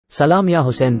Salam ya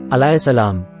Hussein, alayhi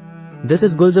salam. This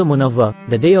is Gulzar Munawwar.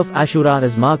 The day of Ashura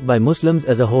is marked by Muslims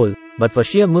as a whole, but for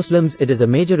Shia Muslims it is a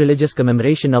major religious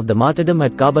commemoration of the martyrdom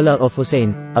at Karbala of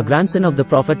Hussein, a grandson of the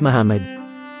Prophet Muhammad.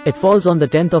 It falls on the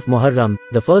 10th of Muharram,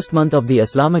 the first month of the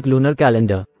Islamic lunar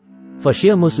calendar. For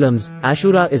Shia Muslims,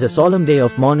 Ashura is a solemn day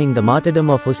of mourning the martyrdom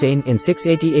of Hussein in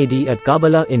 680 AD at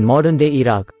Karbala in modern-day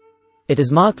Iraq. It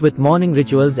is marked with mourning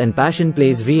rituals and passion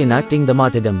plays reenacting the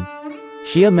martyrdom.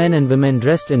 Shia men and women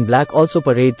dressed in black also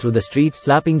parade through the streets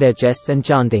slapping their chests and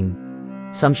chanting.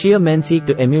 Some Shia men seek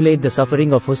to emulate the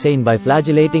suffering of Hussein by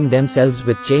flagellating themselves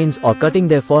with chains or cutting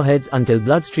their foreheads until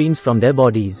blood streams from their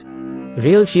bodies.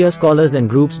 Real Shia scholars and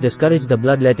groups discourage the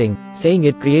bloodletting, saying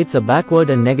it creates a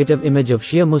backward and negative image of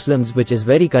Shia Muslims, which is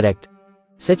very correct.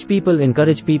 Such people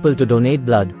encourage people to donate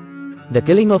blood. The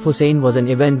killing of Hussein was an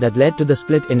event that led to the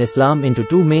split in Islam into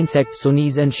two main sects,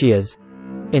 Sunnis and Shias.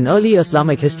 In early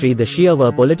Islamic history, the Shia were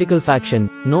a political faction,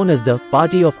 known as the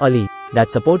Party of Ali,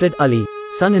 that supported Ali,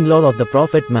 son-in-law of the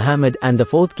Prophet Muhammad and the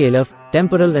fourth Caliph,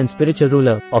 temporal and spiritual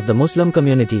ruler, of the Muslim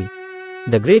community.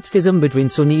 The great schism between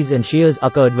Sunnis and Shias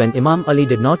occurred when Imam Ali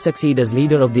did not succeed as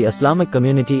leader of the Islamic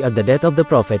community at the death of the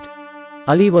Prophet.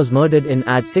 Ali was murdered in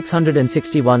AD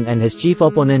 661 and his chief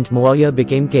opponent Muawiyah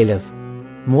became Caliph.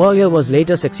 Muawiyah was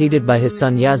later succeeded by his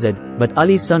son Yazid, but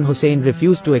Ali's son Hussein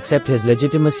refused to accept his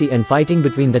legitimacy and fighting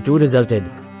between the two resulted.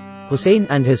 Hussein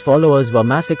and his followers were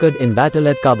massacred in battle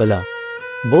at Karbala.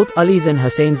 Both Ali's and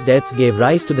Hussein's deaths gave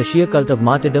rise to the Shia cult of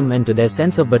martyrdom and to their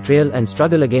sense of betrayal and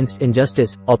struggle against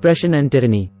injustice, oppression and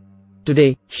tyranny.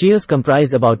 Today, Shias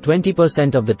comprise about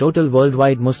 20% of the total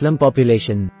worldwide Muslim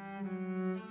population.